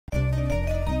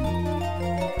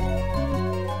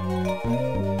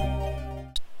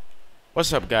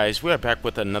What's up guys, we are back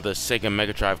with another Sega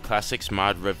Megadrive Classics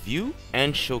mod review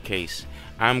and showcase.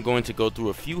 I'm going to go through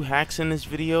a few hacks in this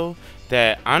video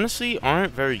that honestly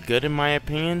aren't very good in my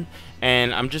opinion,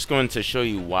 and I'm just going to show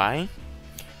you why.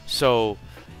 So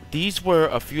these were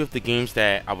a few of the games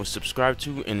that I was subscribed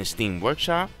to in the Steam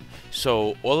Workshop.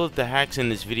 So all of the hacks in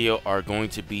this video are going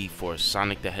to be for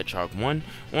Sonic the Hedgehog 1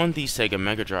 on the Sega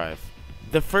Megadrive.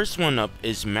 The first one up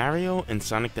is Mario and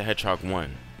Sonic the Hedgehog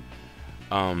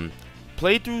 1.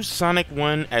 Play through Sonic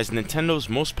 1 as Nintendo's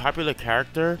most popular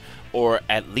character, or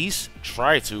at least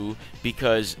try to,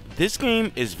 because this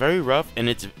game is very rough and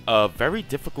it's a very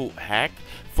difficult hack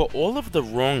for all of the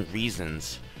wrong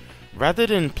reasons. Rather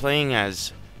than playing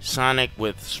as Sonic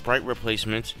with sprite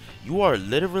replacements, you are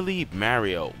literally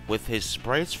Mario with his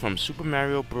sprites from Super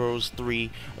Mario Bros.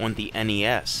 3 on the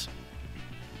NES.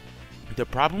 The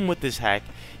problem with this hack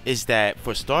is that,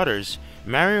 for starters,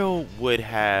 Mario would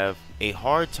have a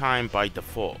hard time by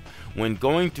default when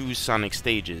going through Sonic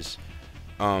stages.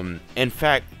 In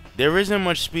fact, there isn't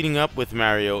much speeding up with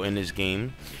Mario in this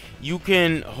game. You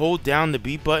can hold down the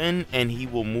B button and he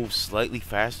will move slightly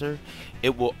faster.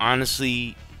 It will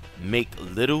honestly make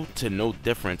little to no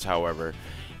difference, however.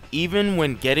 Even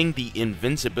when getting the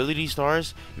invincibility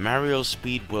stars, Mario's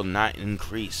speed will not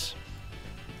increase.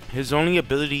 His only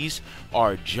abilities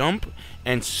are jump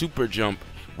and super jump,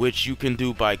 which you can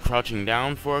do by crouching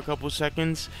down for a couple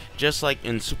seconds, just like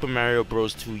in Super Mario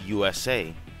Bros. 2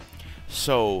 USA.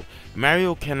 So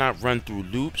Mario cannot run through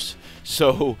loops,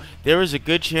 so there is a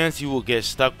good chance you will get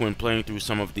stuck when playing through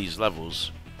some of these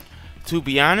levels. To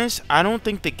be honest, I don't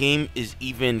think the game is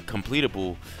even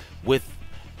completable. With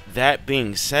that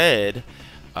being said,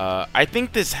 I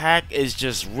think this hack is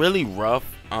just really rough,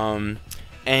 and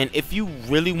if you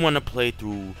really want to play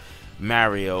through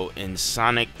Mario in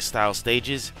Sonic style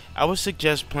stages, I would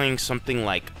suggest playing something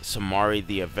like Samari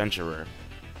the Adventurer.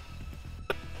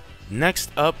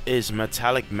 Next up is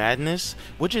Metallic Madness,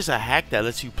 which is a hack that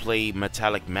lets you play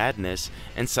Metallic Madness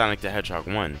in Sonic the Hedgehog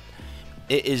 1.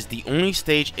 It is the only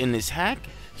stage in this hack,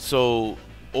 so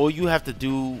all you have to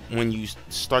do when you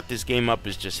start this game up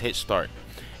is just hit start,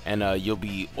 and you'll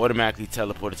be automatically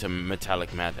teleported to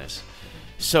Metallic Madness.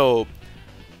 So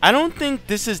I don't think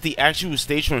this is the actual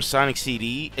stage from Sonic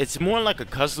CD. It's more like a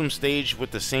custom stage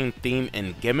with the same theme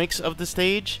and gimmicks of the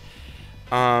stage.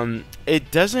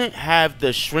 It doesn't have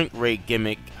the shrink rate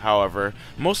gimmick, however,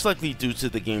 most likely due to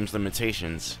the game's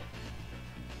limitations.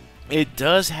 It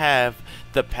does have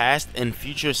the past and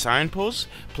future signposts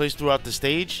placed throughout the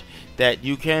stage that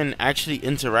you can actually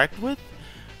interact with.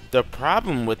 The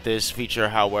problem with this feature,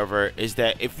 however, is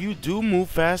that if you do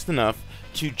move fast enough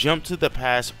to jump to the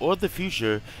past or the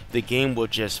future, the game will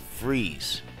just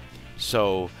freeze.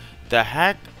 So the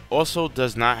hack also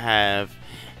does not have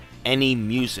any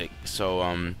music, so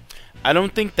I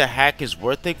don't think the hack is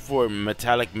worth it for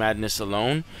Metallic Madness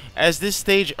alone, as this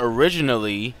stage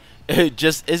originally it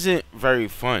just isn't very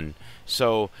fun.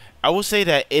 So I will say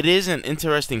that it is an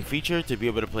interesting feature to be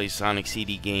able to play Sonic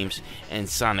CD games and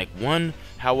Sonic 1.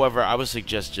 However, I would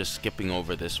suggest just skipping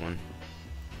over this one.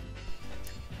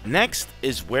 Next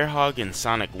is Werehog in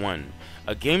Sonic 1,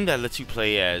 a game that lets you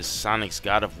play as Sonic's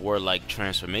God of War-like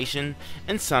transformation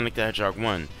in Sonic the Hedgehog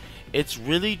 1. It's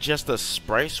really just a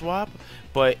sprite swap,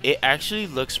 but it actually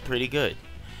looks pretty good.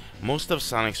 Most of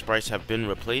Sonic's sprites have been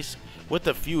replaced, with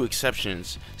a few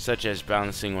exceptions, such as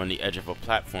balancing on the edge of a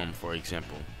platform, for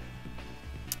example.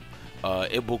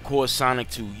 It will cause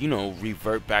Sonic to,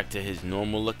 revert back to his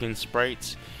normal looking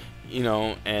sprites,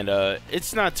 and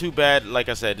it's not too bad. Like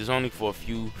I said, it's only for a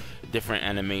few different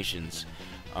animations.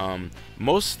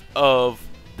 Most of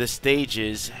the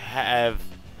stages have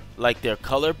like their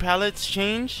color palettes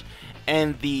change,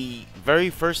 and the very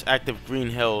first active Green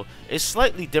Hill is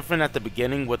slightly different at the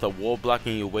beginning, with a wall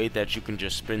blocking your way that you can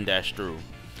just spin dash through.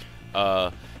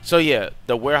 So yeah,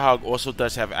 the Werehog also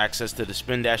does have access to the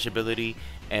spin dash ability,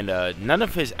 and none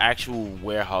of his actual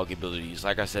Werehog abilities.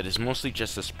 Like I said, it's mostly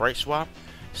just a sprite swap.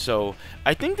 So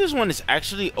I think this one is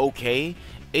actually okay.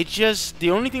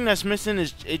 The only thing that's missing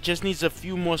is it just needs a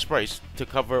few more sprites to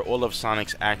cover all of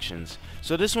Sonic's actions.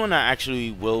 So this one I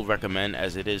actually will recommend,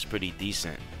 as it is pretty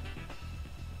decent.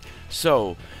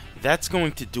 So that's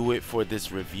going to do it for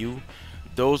this review.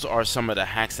 Those are some of the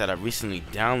hacks that I recently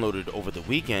downloaded over the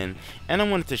weekend, and I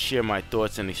wanted to share my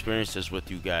thoughts and experiences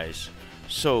with you guys.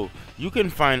 So you can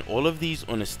find all of these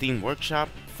on the Steam Workshop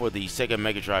for the Sega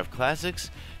Megadrive Classics.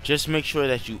 Just make sure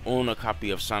that you own a copy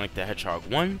of Sonic the Hedgehog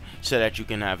 1 so that you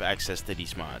can have access to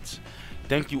these mods.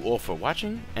 Thank you all for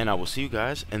watching, and I will see you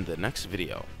guys in the next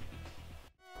video.